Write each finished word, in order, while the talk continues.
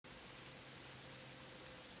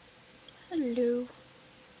Hello.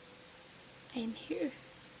 I am here.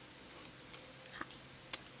 Hi.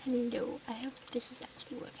 Hello. I hope this is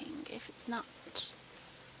actually working. If it's not,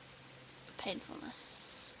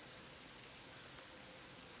 painfulness.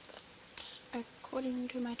 But according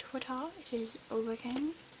to my Twitter, it is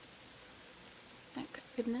working. Thank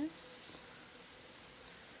goodness.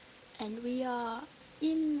 And we are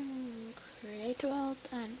in Create a World,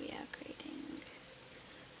 and we are creating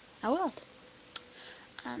a world.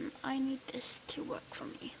 And I need this to work for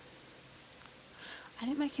me. I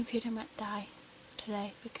think my computer might die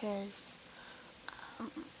today because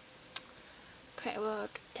Create a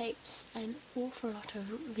World takes an awful lot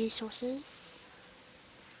of resources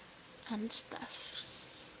and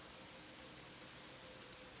stuff.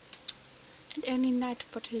 And only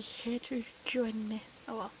Nightbot is here to join me.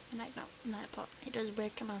 Oh well, Nightbot, it does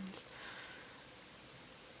break commands.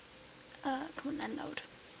 Come on then, load.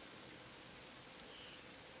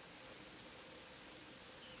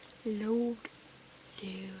 Load.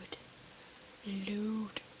 Load.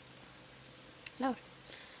 Load.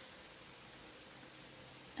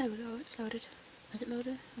 There we go, it's loaded. Is it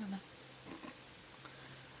loaded? I don't know.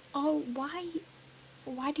 Oh, why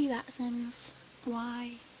do that, Sims?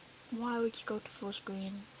 Why would you go to full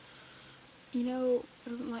screen? You know, I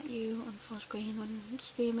don't like you on full screen when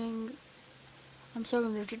streaming. I'm so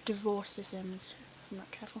gonna divorce the Sims if I'm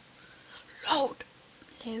not careful. Load!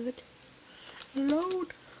 Load.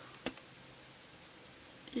 Load!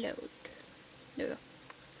 Load. There we go.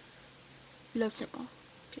 Load simple,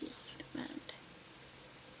 please, if you don't mind.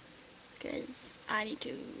 Because I need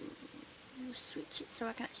to switch it so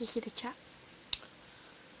I can actually see the chat.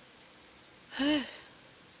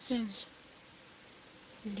 Sims.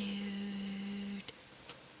 Load.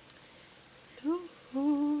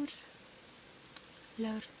 Load.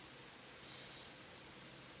 Load.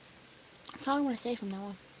 That's all I want to say from now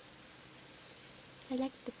on. I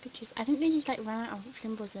like the pictures. I think they just like ran out of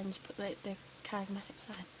symbols and just put like the charismatic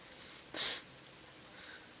sign.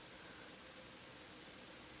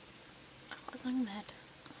 What's wrong with that?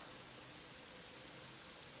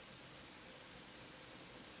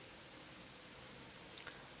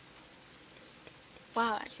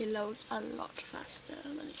 Wow, it actually loads a lot faster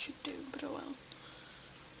than it should do, but oh well.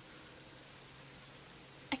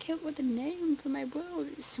 I came up with a name for my world.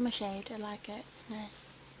 It's Summer Shade. I like it. It's nice.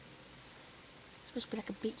 It's supposed to be like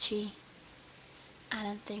a beachy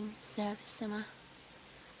island thing, so this summer.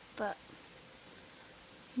 But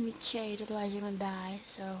you need shade, otherwise you're gonna die.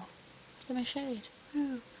 So Summer Shade.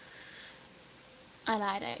 Woo. I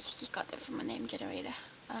lied. I actually just got that from my name generator.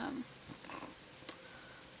 I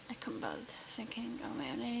couldn't bother thinking of my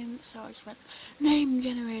own name, so I just went name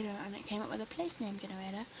generator, and it came up with a place name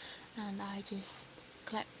generator, and I just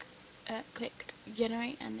clicked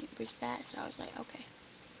generate, and it was there. So I was like, okay.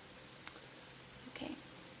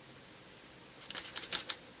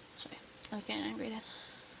 Sorry, I was getting angry then.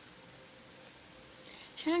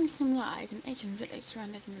 Sharing some lies, an ancient village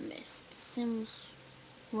surrounded in the mist. Sims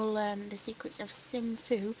will learn the secrets of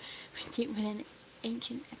Simfu deep within its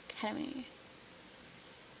ancient academy.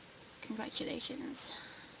 Congratulations.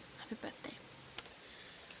 Happy birthday.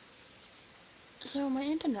 So my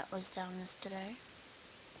internet was down yesterday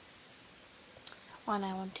when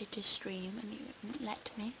I wanted to stream and you wouldn't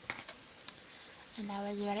let me. And I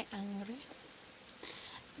was very angry.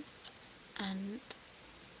 And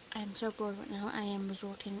I'm so bored right now. I am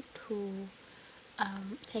resorting to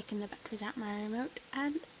taking the batteries out my remote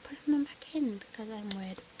and putting them back in because I'm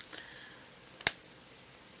weird.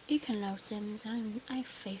 You can load Sims. I have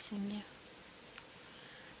faith in you.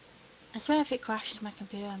 I swear if it crashes my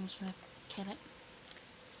computer, I'm just gonna kill it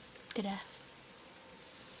to death.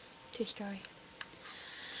 True story.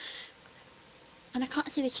 And I can't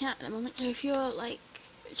see the chat at the moment, so if you're like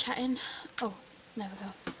chatting, oh, there we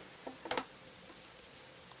go.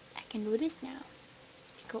 I can do this now.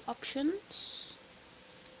 Go options.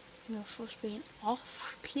 Your full screen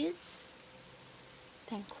off, please.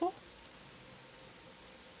 Thank you.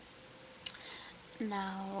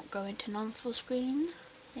 Now go into non-full screen.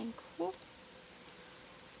 Thank you.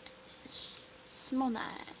 Small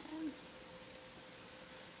man.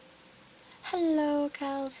 Hello,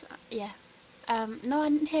 Kels. Yeah. No, I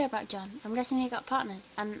didn't hear about John. I'm guessing he got partnered,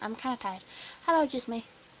 and I'm kind of tired. Hello, just me.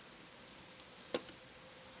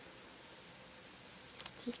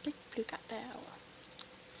 There's this big blue cat there.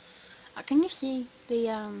 Can you see the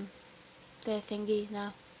thingy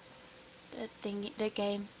now? The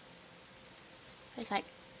game. It's like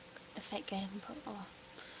the fake game, but oh.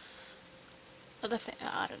 I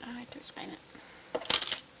don't know how to explain it.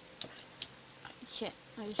 Shit,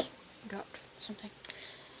 I just dropped something.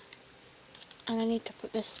 And I need to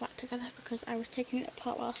put this back together because I was taking it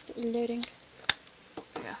apart whilst it was loading.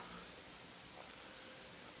 Yeah.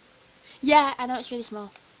 Yeah, I know it's really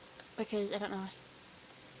small because I don't know why.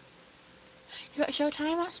 You got a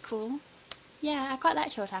Showtime? That's cool. Yeah, I got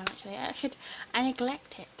that Showtime actually. I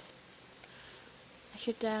neglect it. I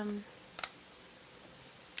should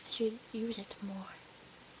use it more.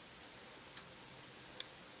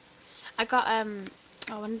 I got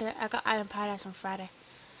I got Island Paradise on Friday,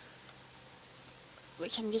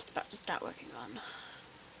 which I'm just about to start working on.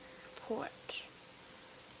 Port.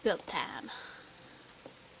 Build time.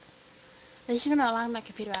 They're just gonna align my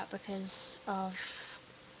computer out because of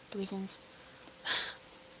reasons.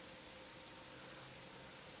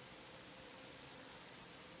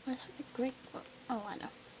 Where's that great? Oh, I know.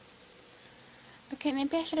 Okay,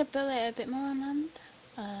 maybe I should have built it a bit more on land.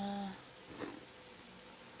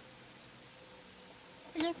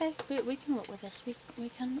 It's okay. We can work with this. We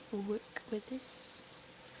can work with this.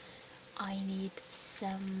 I need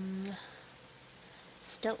some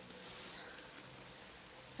stilts.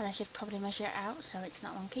 And I should probably measure it out so it's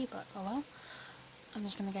not wonky, but oh well. I'm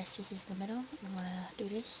just gonna guess this is the middle. I'm gonna do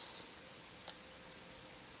this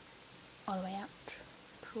all the way out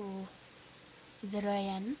to the very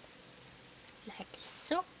end, like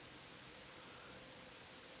so.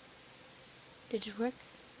 Did it work?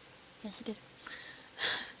 Yes, it did.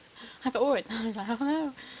 I got worried. I was like, oh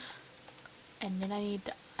no. And then I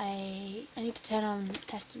need to turn on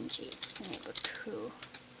testing sheets. Enable 2.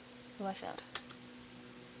 Oh, I failed.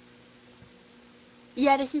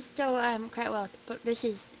 Yeah, this is still quite well, but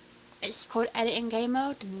it's called editing game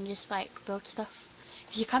mode, and you just like build stuff.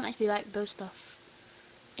 Because you can't actually like build stuff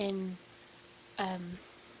in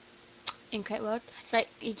Create World. It's like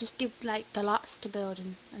you just give like the lots to build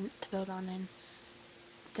and to build on, and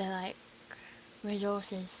the like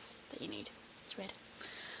resources that you need. It's weird.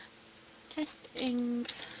 Testing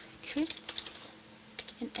kits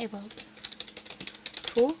enabled.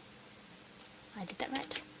 Cool. I did that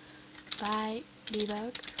right. By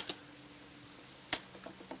debug.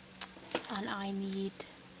 And I need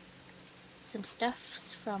some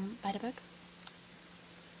stuffs from Bydebug.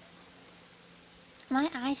 My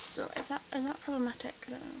eyes sore. Is that problematic?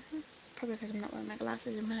 I don't know. Probably because I'm not wearing my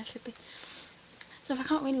glasses and when I should be. So if I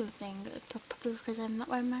can't read anything, it's probably because I'm not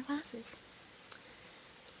wearing my glasses.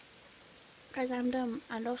 Because I'm dumb,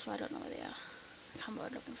 and also I don't know where they are. I can't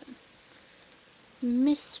bother looking for them.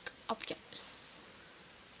 Misc objects.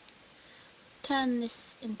 Turn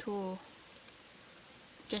this into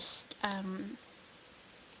just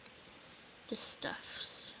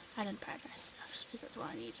stuffs. Island Paradise stuffs, because that's what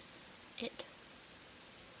I need. It.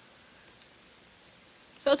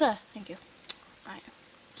 Filter! Thank you. Right.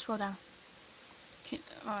 Scroll down.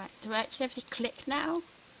 Alright, do I actually have to click now?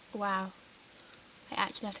 Wow. I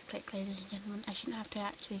actually have to click, ladies and gentlemen. I shouldn't have to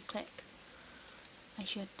actually click. I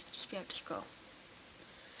should just be able to scroll.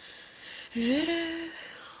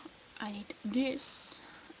 I need this.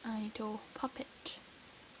 I need to pop it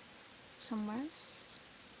somewhere else.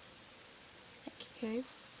 Like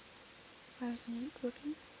here's. Where isn't it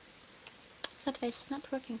working? That face is not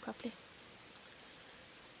working properly.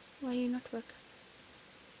 Why you not work?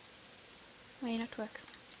 Why you not work?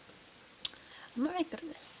 I'm not very good at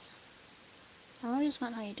this. I know it's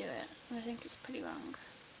not how you do it. I think it's pretty wrong.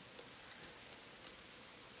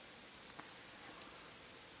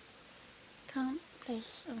 Can't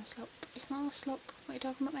place on a slope. It's not a slope. What are you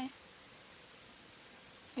talking about, mate?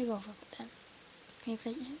 You go over it then. Can you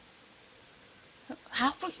place it here?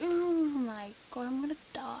 How? Oh my god, I'm gonna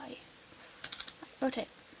die. Right, rotate.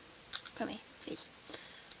 Come here, please.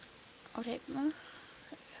 Rotate.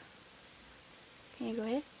 Can you go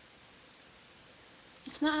here?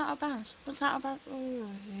 It's not out of bounds. What's out of bounds?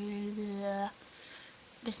 Oh,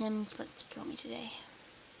 this Sims wants to kill me today.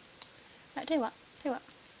 Right, tell you what.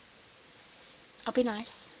 I'll be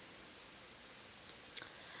nice.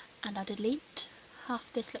 And I'll delete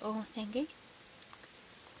half this little thingy.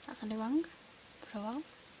 That's sounded wrong. For a while.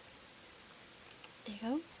 There you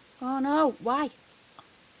go. Oh no, why?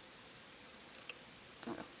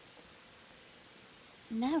 Oh.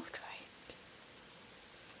 Now try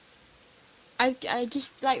it. I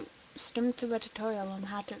just like skimmed through a tutorial on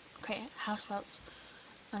how to create house belts,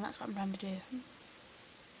 and that's what I'm trying to do.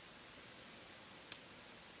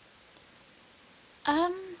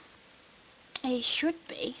 It should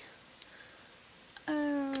be.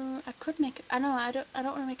 I could make it. I know. I don't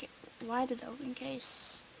want to make it wider though, in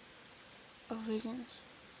case of reasons.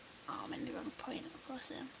 Oh, I'm in the wrong point. Of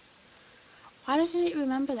course I am. Why doesn't it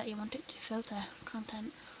remember that you want it to filter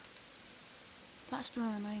content? That's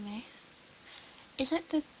gonna annoy me. Is like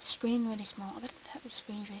the screen really small? I bet the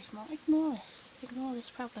screen's really small. Ignore this. Ignore this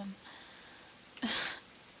problem. I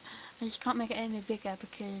just can't make it any bigger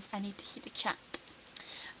because I need to see the chat.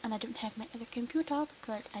 And I don't have my other computer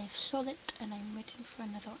because I have sold it and I'm waiting for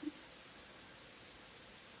another one.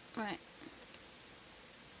 Right.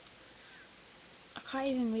 I can't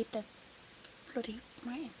even read the bloody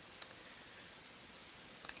writing.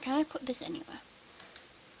 Can I put this anywhere?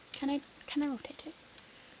 Can I rotate it?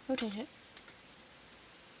 Rotate it.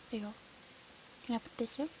 There you go. Can I put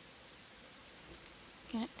this here?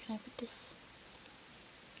 Can I put this?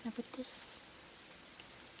 Can I put this?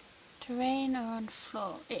 Terrain or on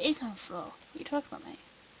floor? It is on floor. What are you talking about, mate?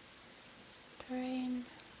 Terrain,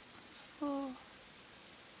 floor.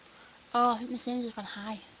 Oh, I think the seams has gone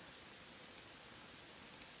high.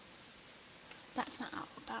 That's not out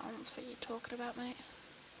of balance. What are you talking about, mate?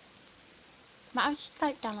 But I'll just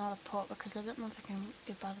like download a port because I don't know if I can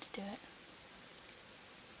be bothered to do it.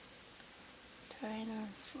 Terrain or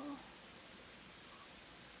on floor.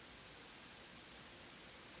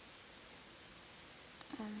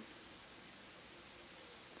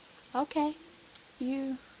 Okay,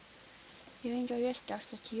 you enjoy your stuff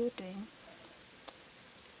that you're doing.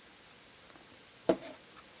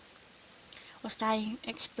 Whilst I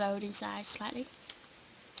explode inside slightly.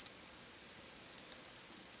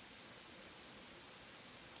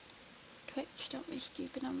 Twitch, don't be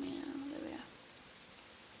stupid on me now. There we are.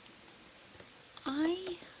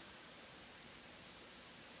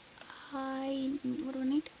 What do I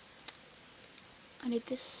need? I need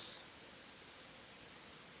this.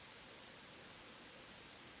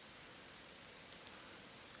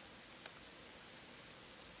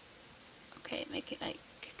 Okay, make it like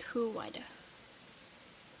 2 wider.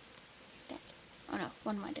 Like that. Oh no,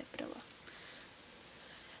 1 wider, but oh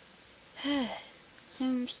well.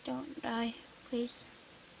 Zooms, don't die, please.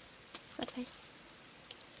 Sad face.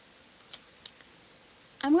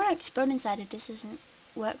 I'm gonna explode inside if this doesn't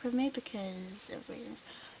work with me because of reasons.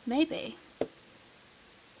 Maybe.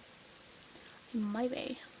 No,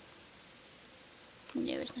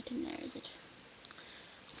 it's not in there, is it?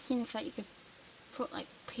 Seems like you could put like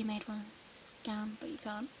pre-made one down, but you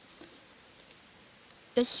can't.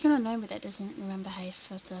 It's just gonna annoy me that it doesn't remember how you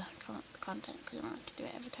filter content because I don't have to do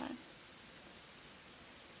it every time.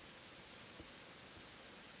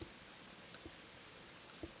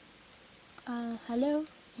 Hello,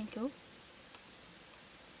 thank you.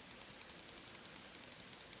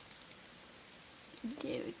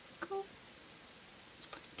 There we go. Let's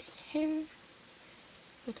put this here.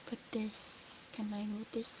 Let's put this. Can I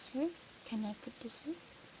move this here? Can I put this here?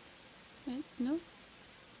 No?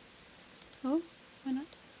 Oh, why not?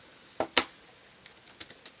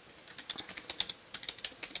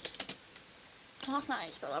 Oh, that's not how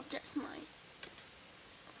you spell objects, mate.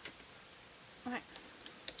 Right.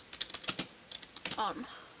 On.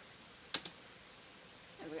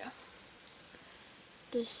 There we go.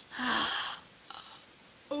 This.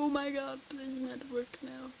 Oh my god, this might work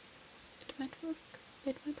now. It might work.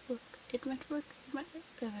 It might work. It might work. It might work.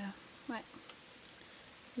 There we go. Right.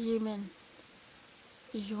 Zoom in.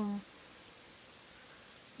 Zoom.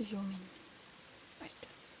 Zoom in. Right.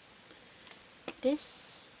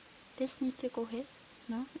 This needs to go here.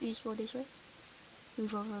 No? It needs to go this way.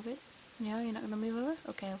 Move over a bit. No, you're not gonna move over?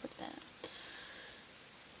 Okay, I'll put that.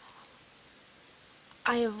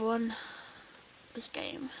 I have won this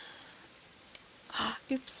game.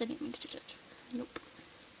 Oops, I didn't mean to do that. Nope.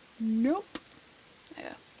 Nope. There we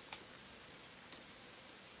go.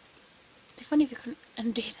 It'd be funny if you couldn't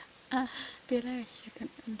undo that. It'd be hilarious if you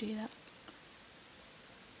couldn't undo that.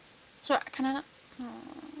 So, can I not?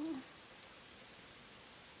 Oh.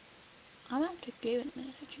 I'm about to go in a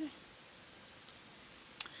minute, actually.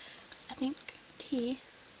 I think tea,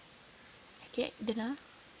 aka dinner,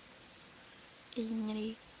 is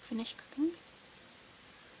nearly finished cooking.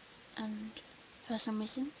 And for some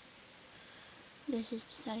reason, this has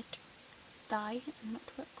decided to die and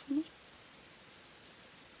not work for me.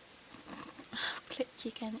 How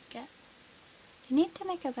glitchy can it get? You need to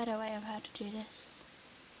make a better way of how to do this.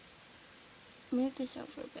 Move this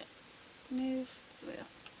over a bit. Move.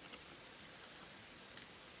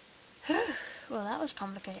 Well, that was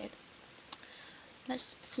complicated.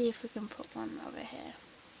 Let's see if we can put one over here.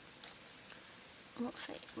 What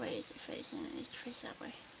way is it facing? It needs to face that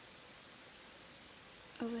way.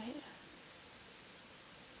 Over here.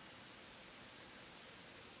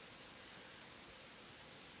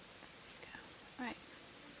 Right.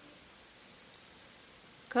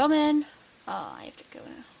 Come in! Oh, I have to go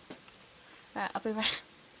now. Right, I'll be right.